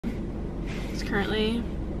It's currently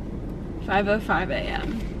 5:05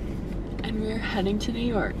 a.m. and we're heading to New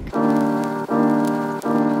York.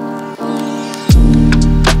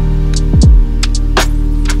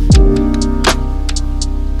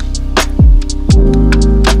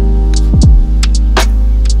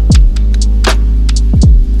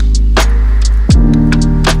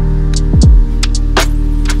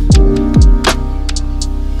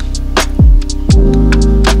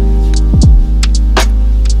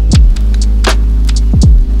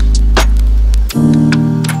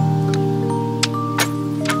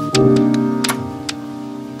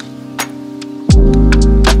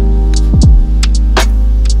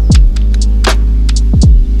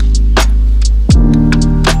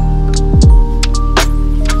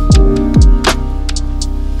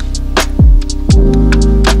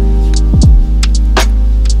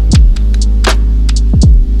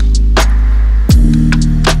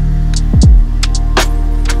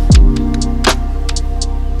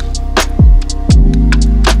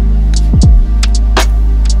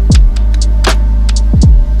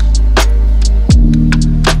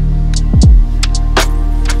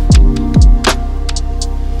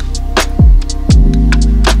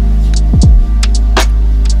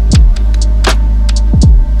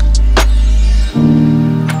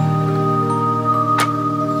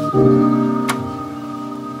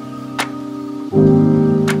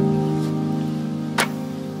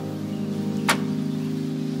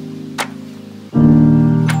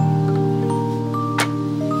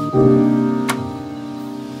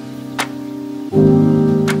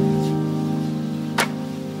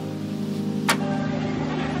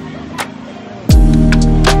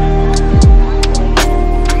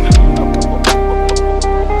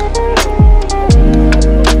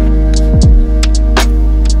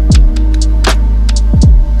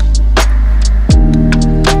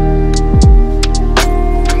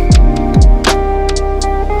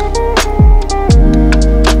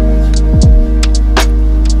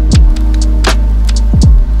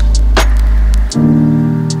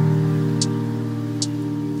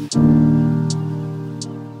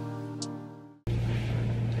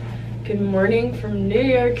 Good morning from New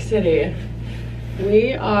York City.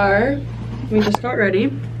 We just got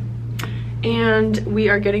ready and we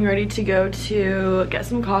are getting ready to go to get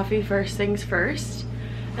some coffee first things first,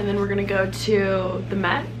 and then we're gonna go to the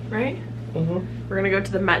Met, right? Mm-hmm. We're gonna go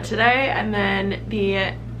to the Met today, and then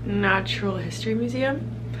the Natural History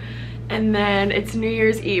Museum, and then it's New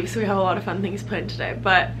Year's Eve, so we have a lot of fun things planned today,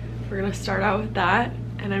 but we're gonna start out with that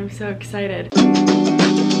and I'm so excited.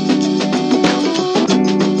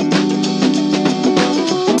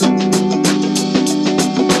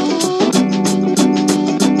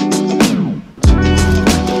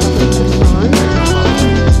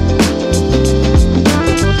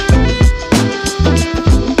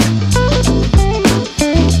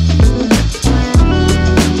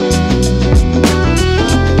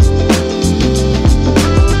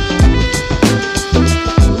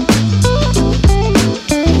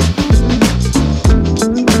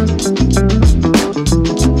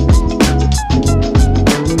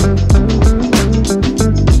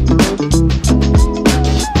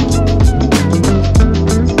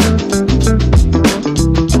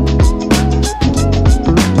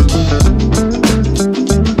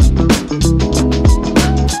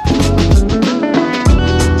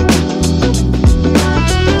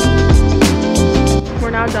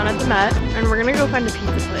 And we're gonna go find a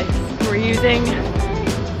pizza place. We're using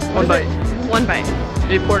one bite. One bite.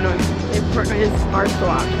 The Portnoy. The Portnoy is Barstool,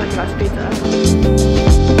 like the best pizza.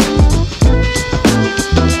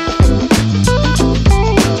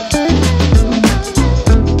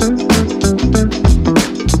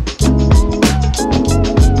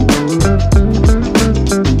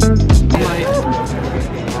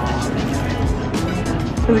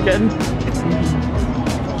 Is it good?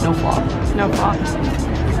 No flop. No flop.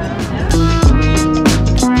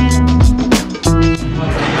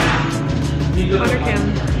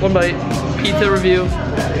 One bite. Pizza review.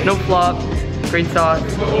 No flop. Great sauce.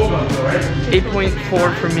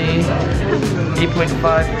 8.4 for me. 8.5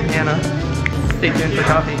 for Hannah. Stay tuned for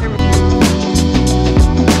coffee.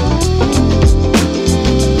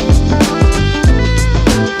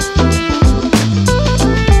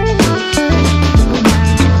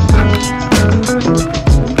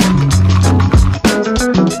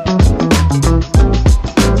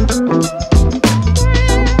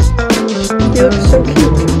 So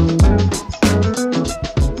cute.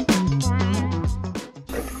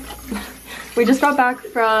 We just got back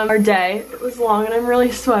from our day. It was long and I'm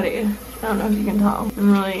really sweaty. I don't know if you can tell.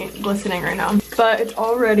 I'm really glistening right now. But it's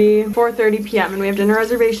already 4:30 p.m. and we have dinner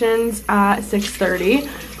reservations at 6:30.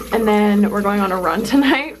 And then we're going on a run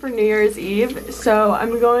tonight for New Year's Eve. So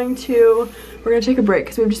we're gonna take a break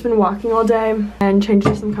because we've just been walking all day and change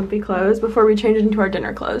into some comfy clothes before we change into our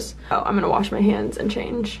dinner clothes. So I'm gonna wash my hands and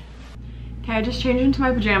change. Okay, I just changed into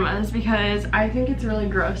my pajamas because I think it's really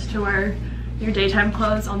gross to wear your daytime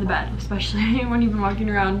clothes on the bed, especially when you've been walking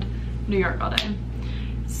around New York all day.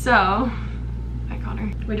 So, hi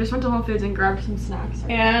Connor. We just went to Whole Foods and grabbed some snacks.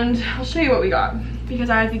 And I'll show you what we got because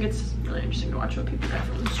I think it's really interesting to watch what people get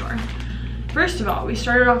from the store. First of all, we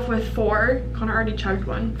started off with Connor already chugged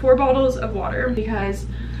one, 4 bottles of water because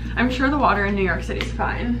I'm sure the water in New York City is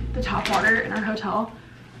fine, the tap water in our hotel,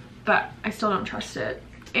 but I still don't trust it.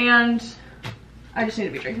 And I just need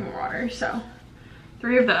to be drinking more water, so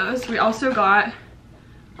 3 of those. We also got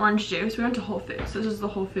orange juice. We went to Whole Foods. This is the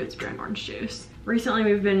Whole Foods brand orange juice. Recently,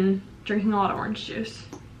 we've been drinking a lot of orange juice.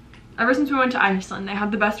 Ever since we went to Iceland, they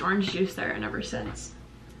had the best orange juice there, and ever since,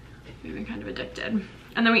 we've been kind of addicted.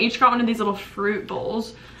 And then we each got one of these little fruit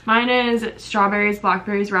bowls. Mine is strawberries,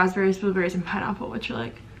 blackberries, raspberries, blueberries, and pineapple, which are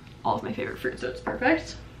like all of my favorite fruits, so it's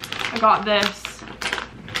perfect. I got this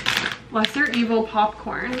Lesser Evil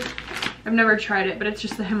popcorn. I've never tried it, but it's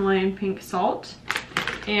just the Himalayan pink salt.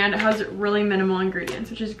 And it has really minimal ingredients,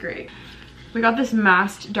 which is great. We got this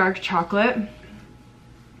masked dark chocolate,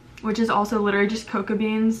 which is also literally just cocoa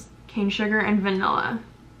beans, cane sugar, and vanilla.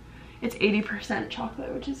 It's 80%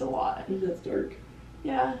 chocolate, which is a lot. That's dark.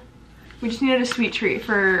 Yeah. We just needed a sweet treat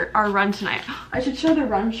for our run tonight. I should show the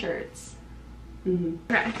run shirts.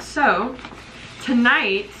 Okay, so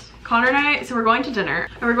tonight, Connor and I, so we're going to dinner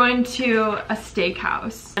and we're going to a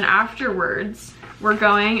steakhouse. And afterwards, we're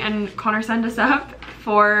going, and Connor signed us up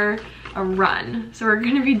for a run. So we're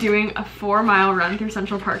gonna be doing a 4-mile run through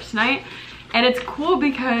Central Park tonight. And it's cool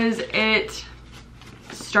because it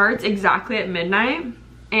starts exactly at midnight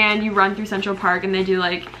and you run through Central Park and they do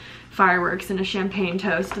like fireworks and a champagne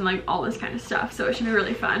toast and like all this kind of stuff. So it should be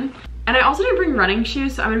really fun. And I also didn't bring running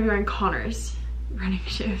shoes, so I'm gonna be wearing Connor's running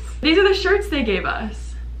shoes. These are the shirts they gave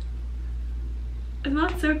us. Isn't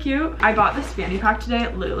that so cute? I bought this fanny pack today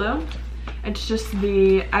at Lulu. It's just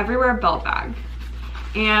the Everywhere belt bag.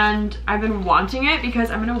 And I've been wanting it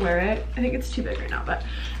because I'm gonna wear it. I think it's too big right now, but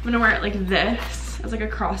I'm gonna wear it like this as like a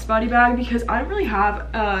crossbody bag because I don't really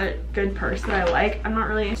have a good purse that I like. I'm not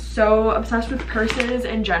really so obsessed with purses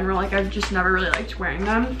in general. Like I've just never really liked wearing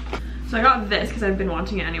them. So I got this because I've been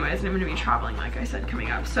wanting it anyways and I'm gonna be traveling like I said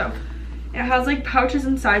coming up. So it has like pouches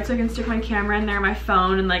inside so I can stick my camera in there, my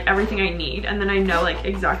phone, and like everything I need. And then I know like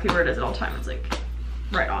exactly where it is at all times. It's like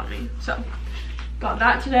right on me. So got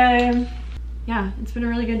that today. Yeah, it's been a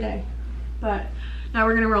really good day. But now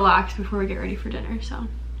we're gonna relax before we get ready for dinner. So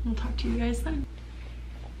I'll talk to you guys then.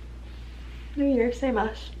 New Year, same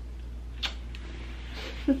us.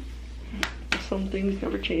 Some things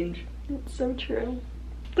never change. It's so true.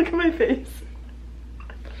 Look at my face.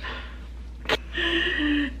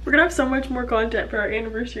 We're gonna have so much more content for our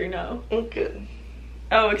anniversary now. Okay.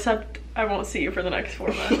 Oh, except I won't see you for the next 4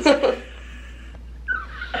 months.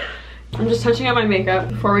 I'm just touching up my makeup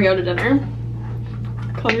before we go to dinner.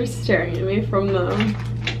 Connor's staring at me from the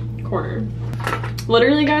corner.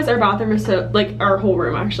 Literally, guys, our bathroom is so, like, our whole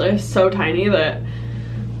room actually is so tiny that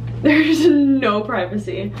there's no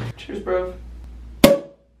privacy. Cheers, bro.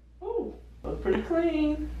 Oh, that's pretty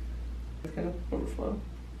clean. It's kind of overflow.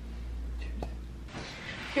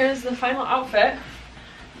 Here's the final outfit.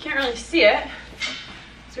 You can't really see it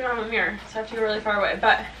because we don't have a mirror, so I have to go really far away.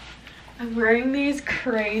 But I'm wearing these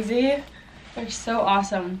crazy, they're so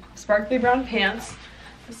awesome, sparkly brown pants,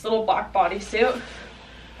 this little black bodysuit,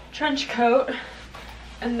 trench coat,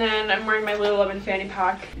 and then I'm wearing my Lululemon fanny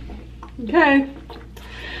pack. Okay,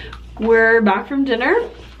 we're back from dinner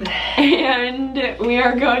and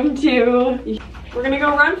we're gonna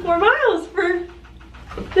go run 4 miles for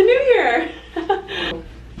the new year.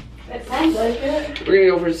 It sounds like it. We're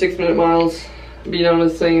gonna go for 6-minute miles. Be done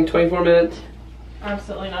with this thing in 24 minutes.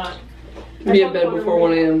 Absolutely not. Be in bed before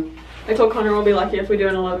 1 a.m. I told Connor we'll be lucky if we do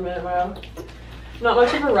an 11-minute mile. Not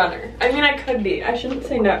much of a runner. I mean, I could be. I shouldn't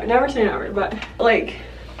say no. Never say never, but like,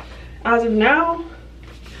 as of now,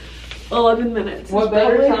 11 minutes. What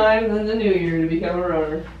better time than the new year to become a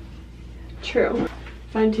runner? True.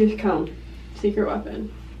 Fine tooth comb. Secret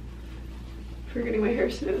weapon. For getting my hair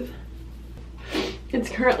smooth. It's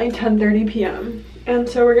currently 10:30 p.m. and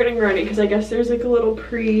so we're getting ready because I guess there's like a little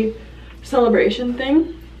pre-celebration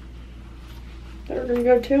thing that we're gonna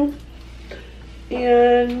go to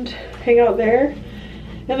and hang out there.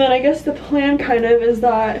 And then I guess the plan kind of is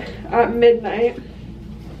that at midnight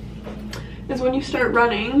is when you start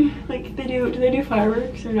running. Like do they do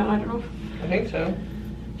fireworks or no? I don't know. I think so.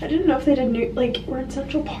 I didn't know if they did new, like, we're in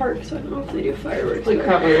Central Park, so I don't know if they do fireworks. Like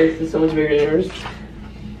crap, my race is so much bigger than yours.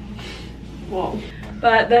 Well,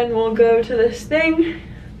 but then we'll go to this thing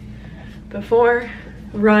before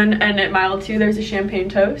run, and at mile 2 there's a champagne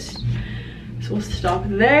toast. So we'll stop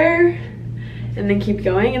there and then keep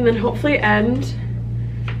going, and then hopefully end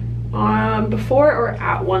before or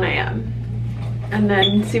at 1 a.m. and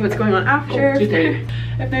then see what's going on after.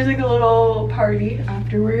 If there's like a little party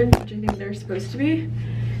afterwards, which I think there's supposed to be,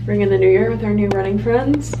 ring in the new year with our new running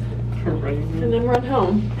friends, and then run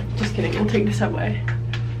home. Just kidding, we'll take the subway.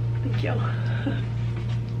 Thank you.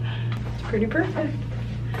 It's pretty perfect.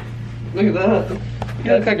 Look at that.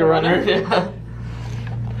 You look like a runner. Yeah.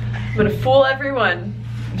 I'm gonna fool everyone.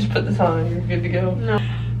 Just put this on and you're good to go. No.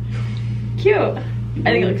 Cute.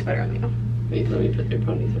 I think it looks better on you. Wait, let me put your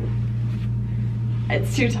ponytail.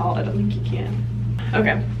 It's too tall, I don't think you can.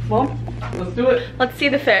 Okay, well, let's do it. Let's see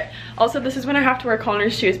the fit. Also, this is when I have to wear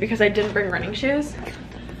Connor's shoes because I didn't bring running shoes.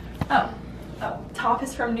 Oh, top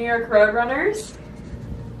is from New York Road Runners.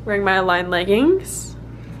 Wearing my Align leggings.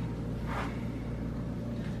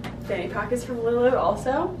 Fanny pack is from Lulu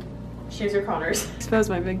also. Shoes are Connor's. Expose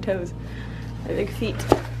my big toes, my big feet.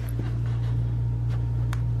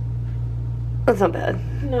 That's not bad.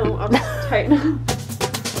 No, I'm tight now.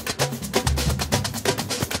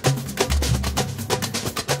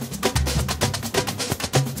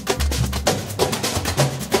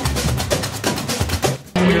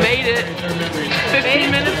 We made it.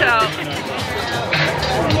 15 minutes out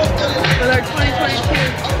with our 2022.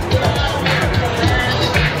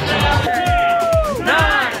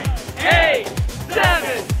 9, 8,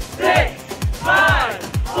 7, 6, 5,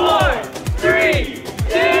 4, 3,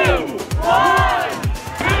 2, 1.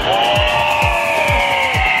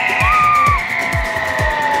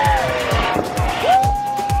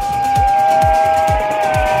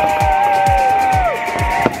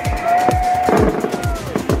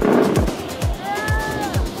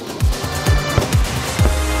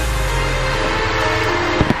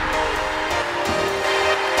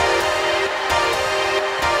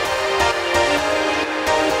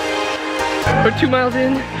 We're 2 miles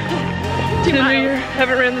in to the new year.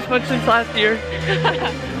 Haven't ran this much since last year.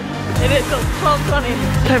 It is 12:20.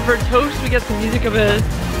 Time for a toast. We got some music of it.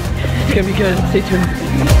 It's gonna be good. Stay tuned.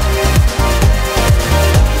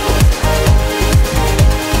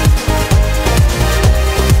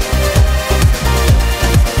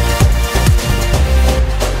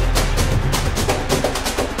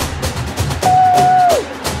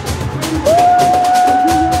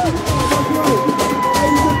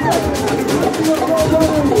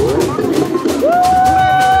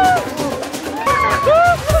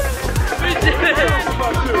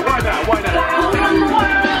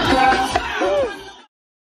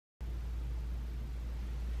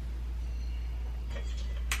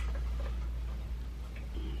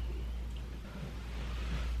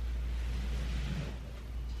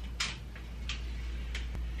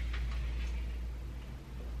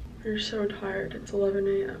 We're so tired. It's 11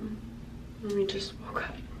 a.m. and we just woke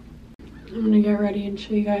up. I'm gonna get ready and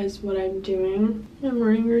show you guys what I'm doing. My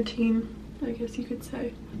morning routine, I guess you could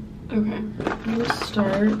say. Okay, I'm gonna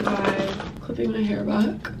start by clipping my hair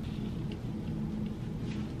back.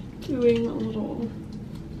 Doing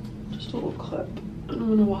just a little clip. And I'm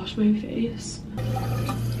gonna wash my face.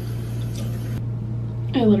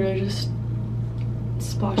 I literally just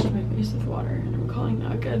splashed my face with water, and I'm calling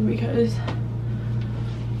that good because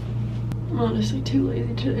I'm honestly too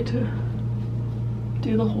lazy today to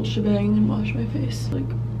do the whole shebang and wash my face like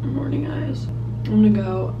morning eyes. I'm gonna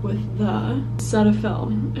go with the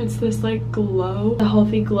Cetaphil. It's this like glow, the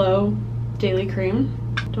Healthy Glow daily cream.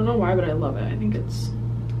 Don't know why, but I love it. I think it's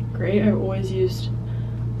great. I've always used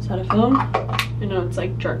Cetaphil. I know it's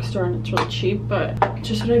like drugstore and it's really cheap, but it's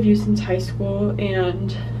just what I've used since high school,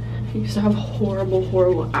 and I used to have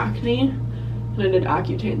horrible acne, and I did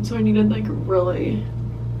Accutane, so I needed like really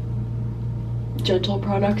gentle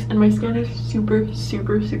products, and my skin is super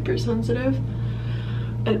sensitive,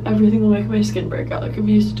 and everything will make my skin break out. Like I've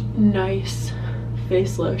used nice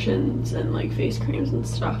face lotions and like face creams and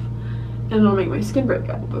stuff, and it'll make my skin break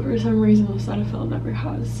out, but for some reason the Cetaphil never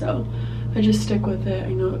has, so I just stick with it.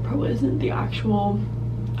 I know it probably isn't the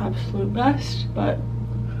absolute best, but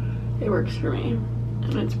it works for me,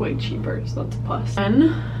 and it's way cheaper, so that's a plus.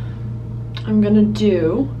 Then I'm gonna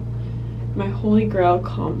do my holy grail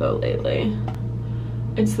combo lately.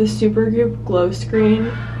 It's the Supergoop Glow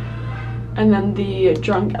Screen and then the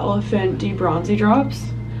Drunk Elephant De-Bronzy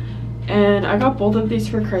Drops. And I got both of these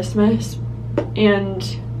for Christmas, and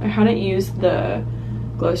I hadn't used the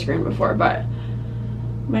Glow Screen before, but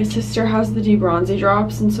My sister has the debronzy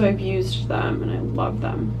drops, and so I've used them and I love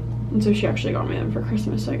them. And so she actually got me them for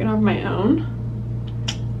Christmas so I can have my own.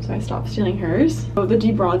 So I stopped stealing hers. So the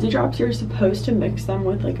debronzy drops, you're supposed to mix them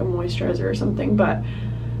with like a moisturizer or something, but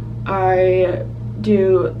I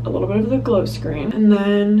do a little bit of the glow screen and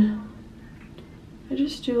then I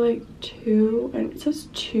just do like 2, and it says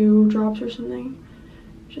 2 drops or something.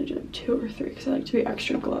 Should I do like 2 or 3 because I like to be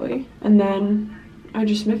extra glowy. And then I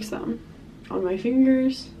just mix them on my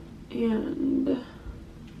fingers and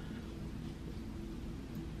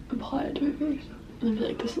apply it to my face. And I feel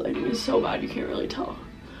like this lighting is so bad you can't really tell.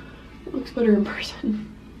 It looks better in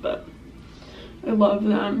person, but I love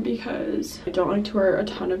them because I don't like to wear a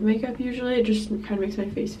ton of makeup usually. It just kind of makes my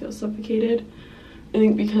face feel suffocated. I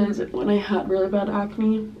think because when I had really bad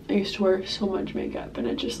acne, I used to wear so much makeup and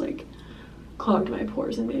it just like clogged my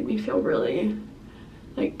pores and made me feel really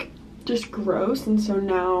like just gross. And so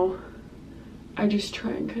now I just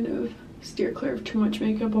try and kind of steer clear of too much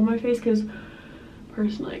makeup on my face because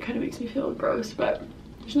personally it kind of makes me feel gross, but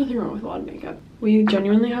there's nothing wrong with a lot of makeup. We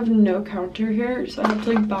genuinely have no counter here, so I have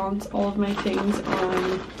to like balance all of my things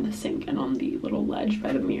on the sink and on the little ledge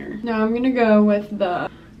by the mirror. Now I'm gonna go with the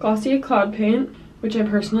Glossier Cloud Paint, which I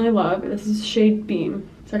personally love. This is shade Beam.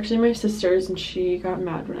 It's actually my sister's and she got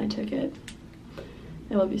mad when I took it.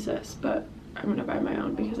 I love you, sis, but I'm gonna buy my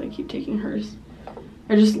own because I keep taking hers.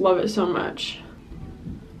 I just love it so much.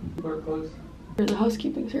 The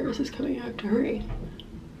housekeeping service is coming. I have to hurry.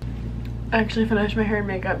 I actually finished my hair and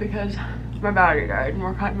makeup because my battery died and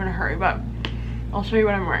we're kind of in a hurry, but I'll show you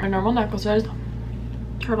what I'm wearing. My normal necklaces,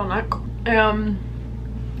 turtleneck.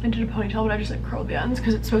 I did a ponytail, but I just like curled the ends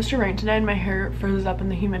because it's supposed to rain today and my hair freezes up in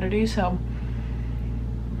the humidity, so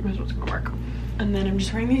this is what's gonna work. And then I'm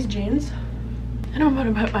just wearing these jeans and I'm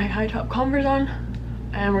gonna put my high top Converse on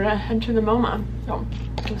and we're gonna head to the MoMA. So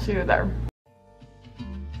we'll see you there.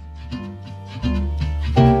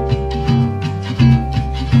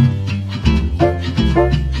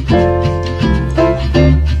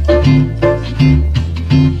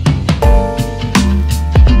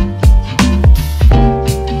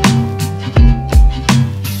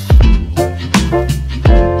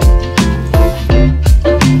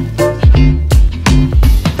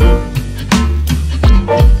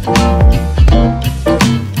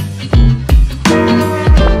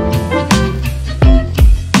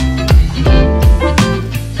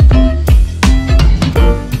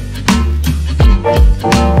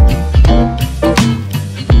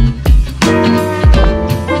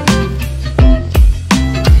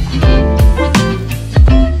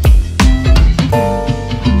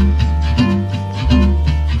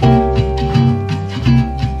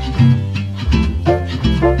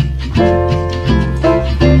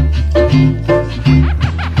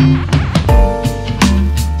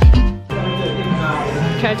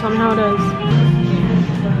 Okay, tell me how it is.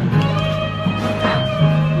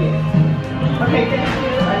 Okay, thank you.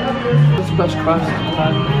 I love this. It's the best crust I've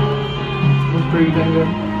had. It was pretty dang good.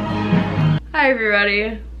 Hi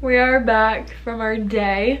everybody. We are back from our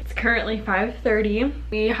day. It's currently 5:30.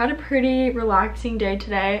 We had a pretty relaxing day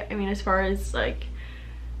today. I mean, as far as like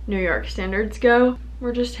New York standards go.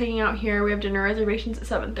 We're just hanging out here. We have dinner reservations at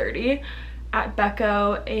 7:30 at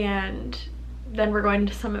Becco, and then we're going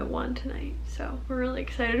to Summit 1 tonight. So we're really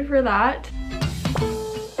excited for that.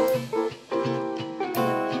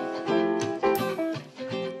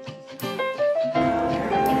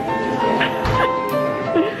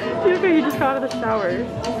 Dude, you just got out of the shower.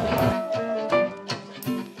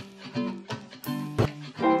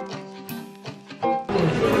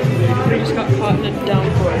 We just got caught in a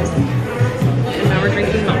downpour. And now we're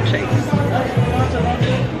drinking milkshakes.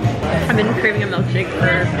 I've been craving a milkshake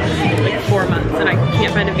for like 4 months and I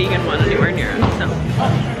can't find a vegan one anywhere near us, so.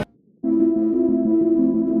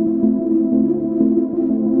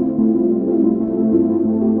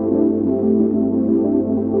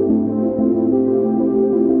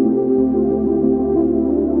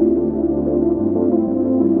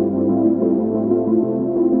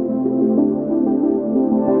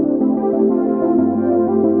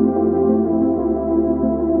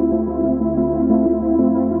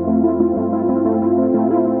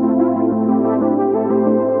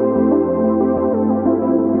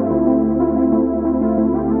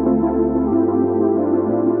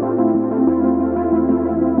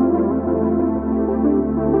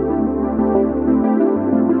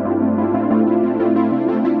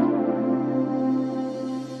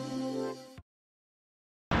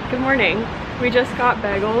 Good morning. We just got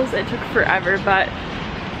bagels. It took forever, but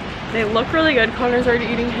they look really good. Connor's already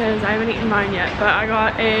eating his. I haven't eaten mine yet, but I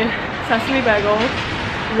got a sesame bagel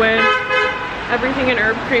with everything in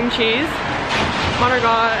herb cream cheese. Connor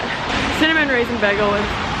got cinnamon raisin bagel with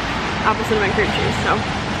apple cinnamon cream cheese, so.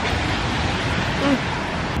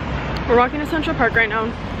 We're walking to Central Park right now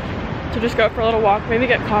to just go for a little walk, maybe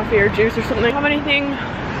get coffee or juice or something. I don't have anything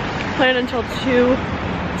planned until 2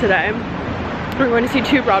 today. We're going to see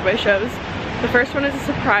 2 Broadway shows. The first one is a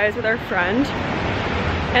surprise with our friend,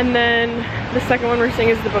 and then the second one we're seeing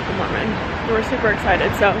is the Book of Mormon. We're super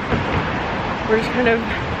excited, so we're just kind of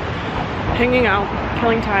hanging out,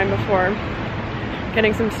 killing time before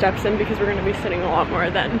getting some steps in, because we're going to be sitting a lot more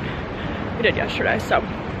than we did yesterday. So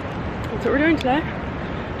that's what we're doing today.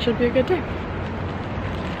 Should be a good day.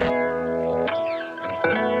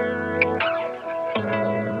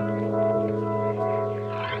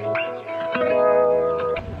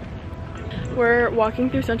 We're walking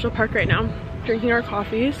through Central Park right now, drinking our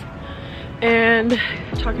coffees and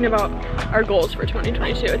talking about our goals for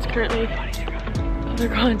 2022. It's currently, oh, they're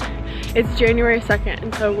gone. It's January 2nd,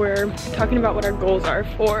 and so we're talking about what our goals are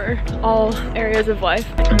for all areas of life.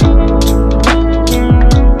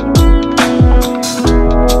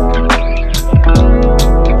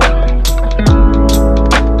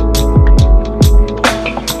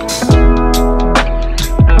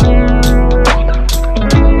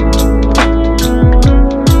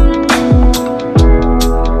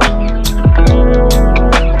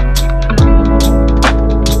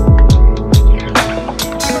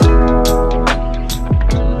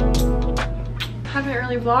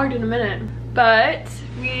 Vlogged in a minute, but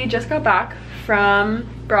we just got back from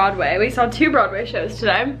Broadway. We saw 2 Broadway shows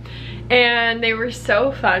today and they were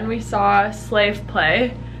so fun. We saw Slave Play,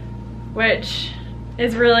 which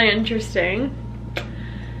is really interesting.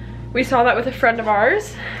 We saw that with a friend of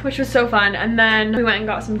ours, which was so fun, and then we went and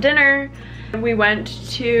got some dinner. We went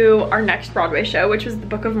to our next Broadway show, which was the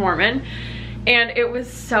Book of Mormon, and it was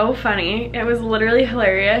so funny. It was literally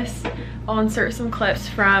hilarious. I'll insert some clips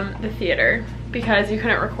from the theater because you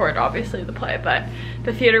couldn't record, obviously, the play, but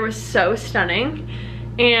the theater was so stunning,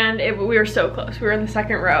 and we were so close. We were in the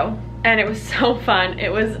 2nd row, and it was so fun.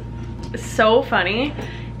 It was so funny,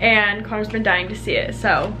 and Connor's been dying to see it,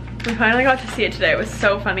 so we finally got to see it today. It was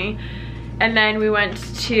so funny. And then we went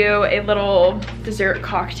to a little dessert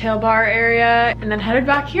cocktail bar area, and then headed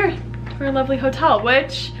back here to our lovely hotel,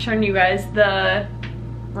 which I'm showing you guys the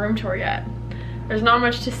room tour yet. There's not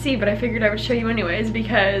much to see, but I figured I would show you anyways,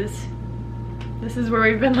 because this is where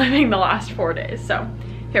we've been living the last 4 days. So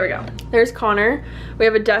here we go. There's Connor. We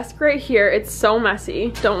have a desk right here. It's so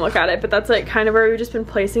messy. Don't look at it, but that's like kind of where we've just been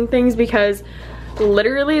placing things, because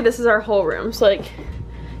literally this is our whole room. So like,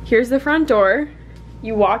 here's the front door.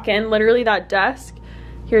 You walk in, literally that desk.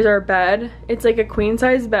 Here's our bed. It's like a queen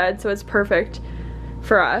size bed, so it's perfect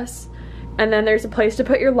for us. And then there's a place to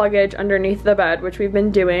put your luggage underneath the bed, which we've been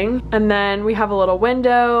doing. And then we have a little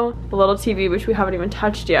window, a little TV, which we haven't even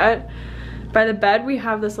touched yet. By the bed, we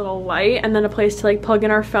have this little light, and then a place to like plug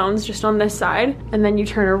in our phones just on this side. And then you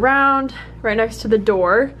turn around, right next to the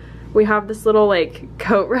door, we have this little like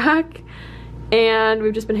coat rack, and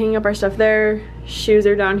we've just been hanging up our stuff there. Shoes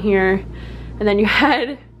are down here. And then you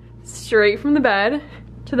head straight from the bed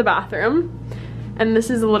to the bathroom. And this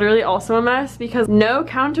is literally also a mess because no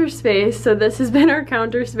counter space. So this has been our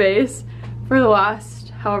counter space for the last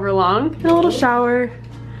however long. And a little shower.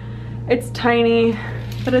 It's tiny,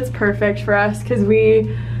 but it's perfect for us because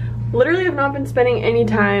we literally have not been spending any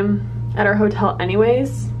time at our hotel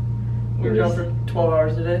anyways. We were gone for 12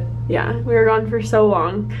 hours today. Yeah, we were gone for so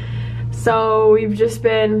long. So we've just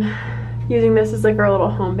been using this as like our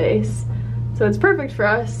little home base. So it's perfect for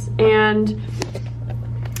us. And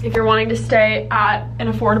if you're wanting to stay at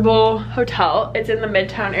an affordable hotel, it's in the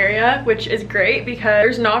Midtown area, which is great because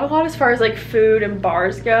there's not a lot as far as like food and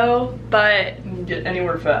bars go, but you can get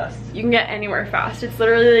anywhere fast. You can get anywhere fast. It's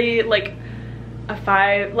literally like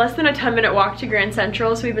less than a 10-minute walk to Grand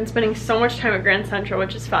Central. So we've been spending so much time at Grand Central,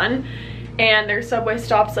 which is fun. And there's subway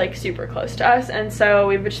stops like super close to us, and so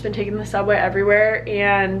we've just been taking the subway everywhere,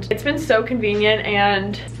 and it's been so convenient.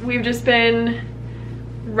 And we've just been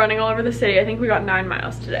running all over the city. I think we got 9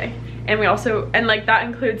 miles today, and we also, and like that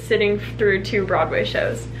includes sitting through 2 Broadway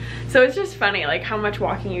shows. So it's just funny like how much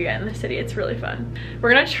walking you get in the city. It's really fun.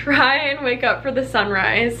 We're gonna try and wake up for the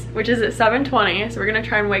sunrise, which is at 7:20. So we're gonna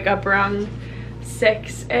try and wake up around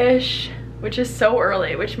 6-ish, which is so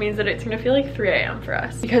early, which means that it's gonna feel like 3 a.m. for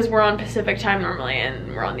us because we're on Pacific time normally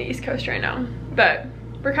and we're on the East Coast right now. But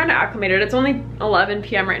we're kind of acclimated. It's only 11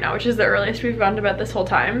 p.m. right now, which is the earliest we've gone to bed this whole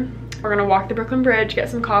time. We're gonna walk the Brooklyn Bridge, get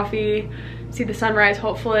some coffee, see the sunrise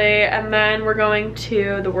hopefully, and then we're going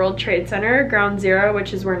to the World Trade Center, Ground Zero,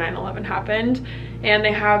 which is where 9/11 happened. And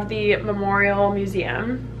they have the Memorial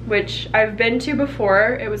Museum, which I've been to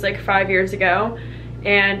before. It was like 5 years ago.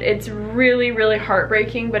 and it's really, really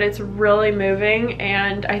heartbreaking, but it's really moving,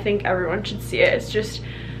 and I think everyone should see it. It's just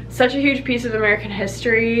such a huge piece of American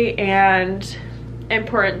history and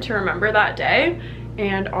important to remember that day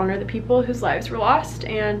and honor the people whose lives were lost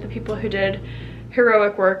and the people who did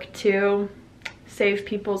heroic work to save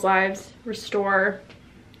people's lives, restore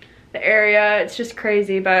the area. It's just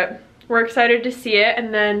crazy, but we're excited to see it.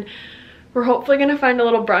 And then we're hopefully gonna find a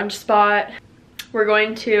little brunch spot. We're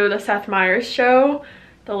going to the Seth Meyers show,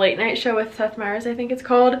 the late night show with Seth Meyers, I think it's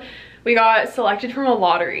called. We got selected from a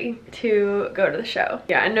lottery to go to the show.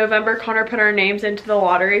 Yeah, in November, Connor put our names into the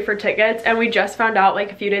lottery for tickets, and we just found out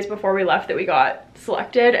like a few days before we left that we got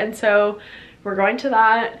selected, and so we're going to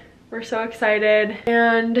that. We're so excited.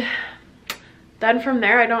 And then from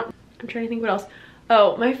there, I'm trying to think what else.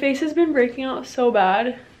 Oh, my face has been breaking out so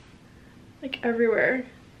bad, like everywhere.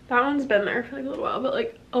 That one's been there for like a little while, but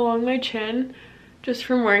like along my chin, just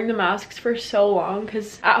from wearing the masks for so long,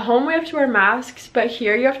 because at home we have to wear masks, but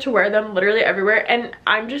here you have to wear them literally everywhere. And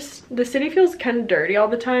the city feels kind of dirty all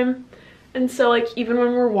the time, and so like even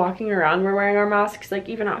when we're walking around we're wearing our masks, like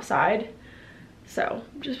even outside. So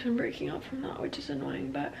I've just been breaking out from that, which is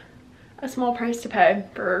annoying, but a small price to pay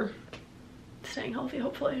for staying healthy,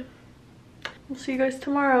 hopefully. We'll see you guys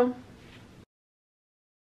tomorrow.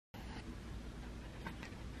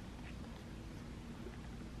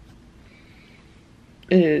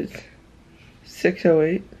 It is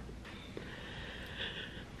 6:08.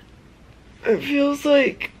 It feels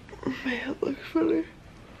like my head looks funny.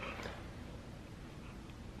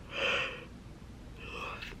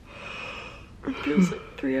 It feels like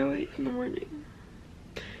 3:08 in the morning.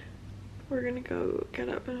 We're gonna go get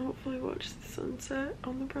up and hopefully watch the sunset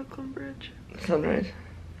on the Brooklyn Bridge. Sunrise.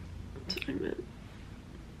 That's what I meant.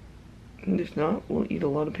 And if not, we'll eat a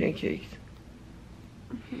lot of pancakes.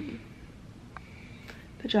 Mm-hmm.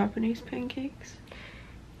 The Japanese pancakes?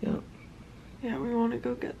 Yeah. Yeah, we want to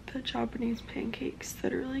go get the Japanese pancakes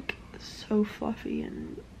that are like so fluffy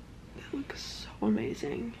and they look so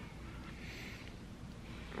amazing.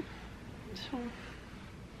 So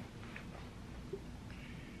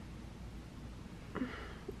I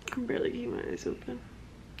can barely keep my eyes open.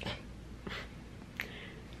 I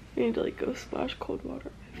need to like go splash cold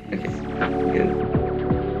water. Okay, good.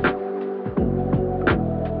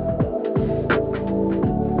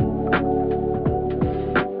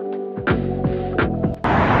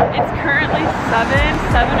 It's currently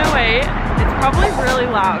 7:08. It's probably really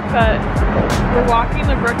loud, but we're walking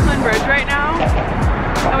the Brooklyn Bridge right now,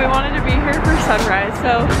 and we wanted to be here for sunrise.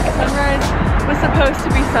 So sunrise was supposed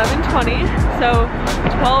to be 7:20, so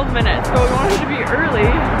 12 minutes, but we wanted to be early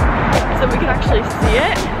so we could actually see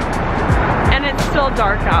it, and it's still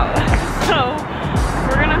dark out. So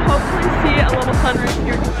we're gonna hopefully see a little sunrise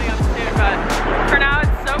here coming up soon, but for now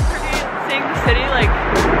it's so pretty seeing the city. Like,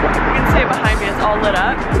 you can see it behind me, it's all lit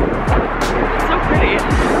up. It's so pretty.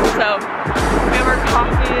 So we have our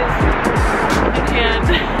coffees and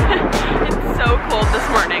it's so cold this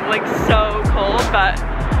morning, like so cold, but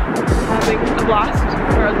having a blast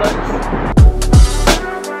regardless.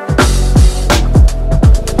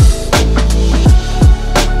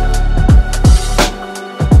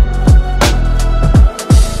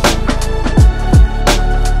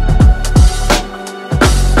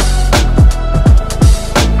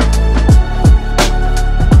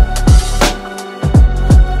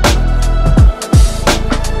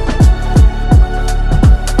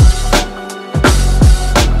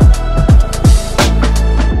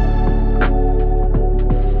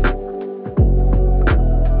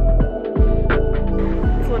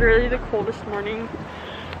 Coldest morning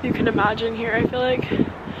you can imagine here. I feel like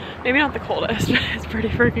maybe not the coldest, but it's pretty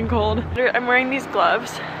freaking cold. I'm wearing these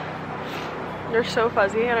gloves. They're so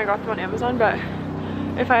fuzzy and I got them on Amazon, but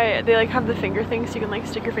they like have the finger thing so you can like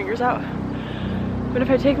stick your fingers out. But if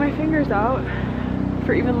I take my fingers out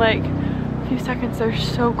for even like a few seconds, they're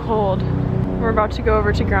so cold. We're about to go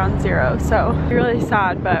over to ground zero, so it's really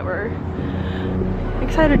sad, but we're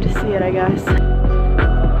excited to see it, I guess.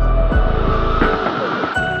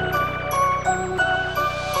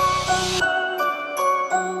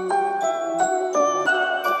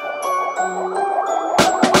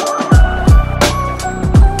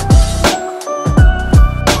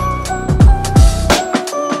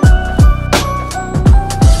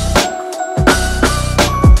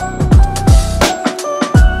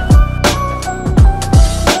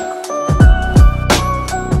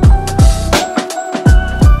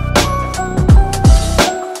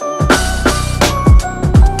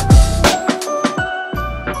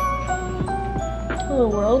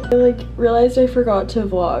 realized I forgot to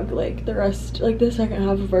vlog like the second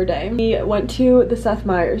half of our day. We went to the Seth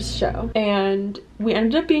Meyers show and we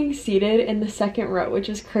ended up being seated in the second row, which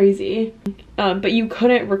is crazy. But you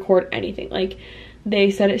couldn't record anything. Like,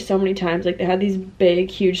 they said it so many times. Like, they had these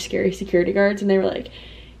big, huge, scary security guards, and they were like,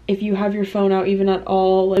 if you have your phone out even at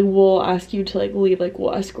all, like, we'll ask you to like leave, like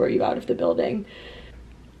we'll escort you out of the building.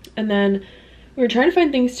 And then we were trying to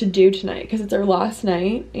find things to do tonight because it's our last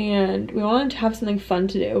night and we wanted to have something fun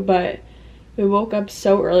to do, but we woke up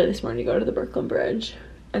so early this morning to go to the Brooklyn Bridge,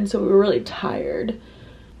 and so we were really tired.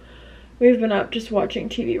 We've been up just watching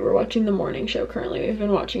TV. We're watching the morning show currently. We've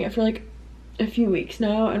been watching it for like a few weeks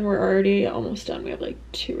now and we're already almost done. We have like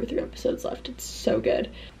 2 or 3 episodes left. It's so good.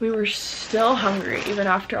 We were still hungry even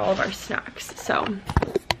after all of our snacks, so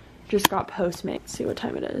just got Postmates. See what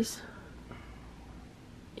time it is.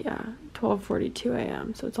 Yeah, 12:42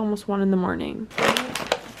 a.m. so it's almost 1 in the morning.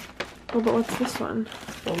 Oh, but what's this one?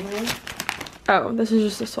 Oh, this is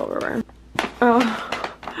just a silverware. Oh,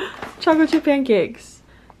 chocolate chip pancakes.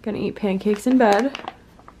 Gonna eat pancakes in bed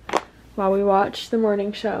while we watch the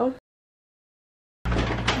morning show.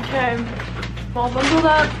 Okay, I'm all bundled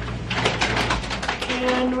up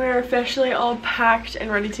and we're officially all packed and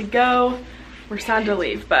ready to go. We're sad to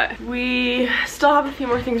leave, but we still have a few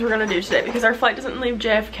more things we're gonna do today because our flight doesn't leave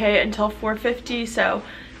JFK until 4:50, so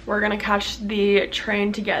we're gonna catch the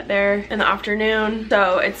train to get there in the afternoon.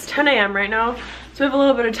 So it's 10 a.m. right now, so we have a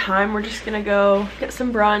little bit of time. We're just gonna go get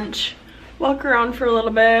some brunch, walk around for a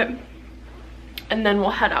little bit, and then we'll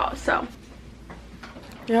head out. So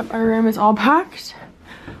yep, our room is all packed.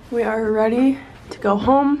 We are ready to go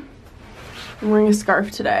home. I'm wearing a scarf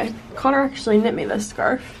today. Connor actually knit me this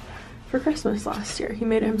scarf for Christmas last year. He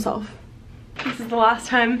made it himself. This is the last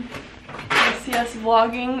time you see us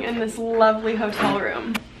vlogging in this lovely hotel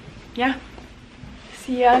room. Yeah,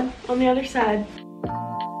 see ya on the other side.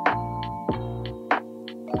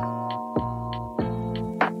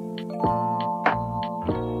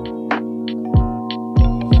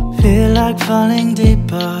 Feel like falling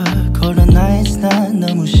deeper. Cold nights 난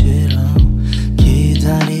너무 싫어.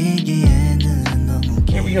 기다리기에는 너무 길어.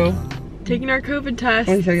 Here we go. Taking our COVID test.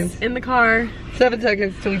 20 seconds. In the car. 7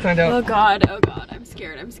 seconds till we find out. Oh god, I'm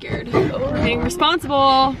scared, I'm scared. We're being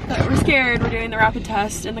responsible, but we're scared. We're doing the rapid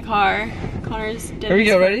test in the car. Connor's did Here we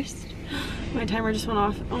go, ready? My timer just went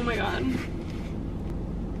off. Oh my god.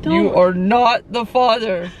 You are not the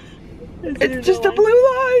father. It's just a blue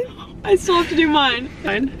line. I still have to do mine.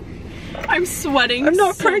 I'm sweating. I'm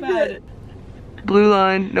not so pregnant. bad. Blue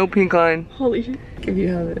line, no pink line. Holy shit. If you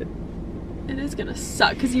have it. It is gonna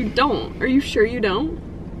suck because you don't. Are you sure you don't?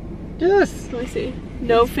 Yes. Let me see.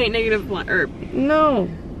 No faint negative line, or no.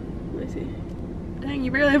 let me see. Dang,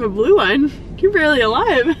 you barely have a blue line. You're barely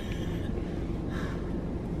alive.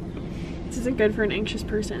 This isn't good for an anxious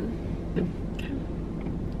person.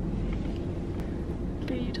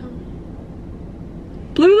 Okay, you tell me.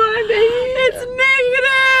 Blue line, baby. It's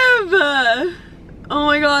negative. Oh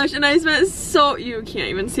my gosh, and I spent you can't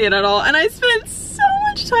even see it at all. And I spent so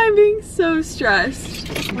much time being so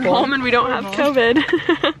stressed. We're home and we don't have COVID.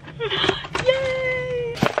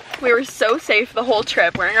 Yay! We were so safe the whole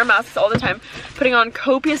trip, wearing our masks all the time, putting on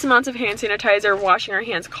copious amounts of hand sanitizer, washing our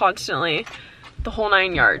hands constantly, the whole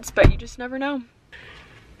 9 yards, but you just never know.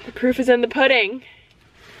 The proof is in the pudding.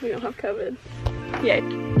 We don't have COVID. Yay.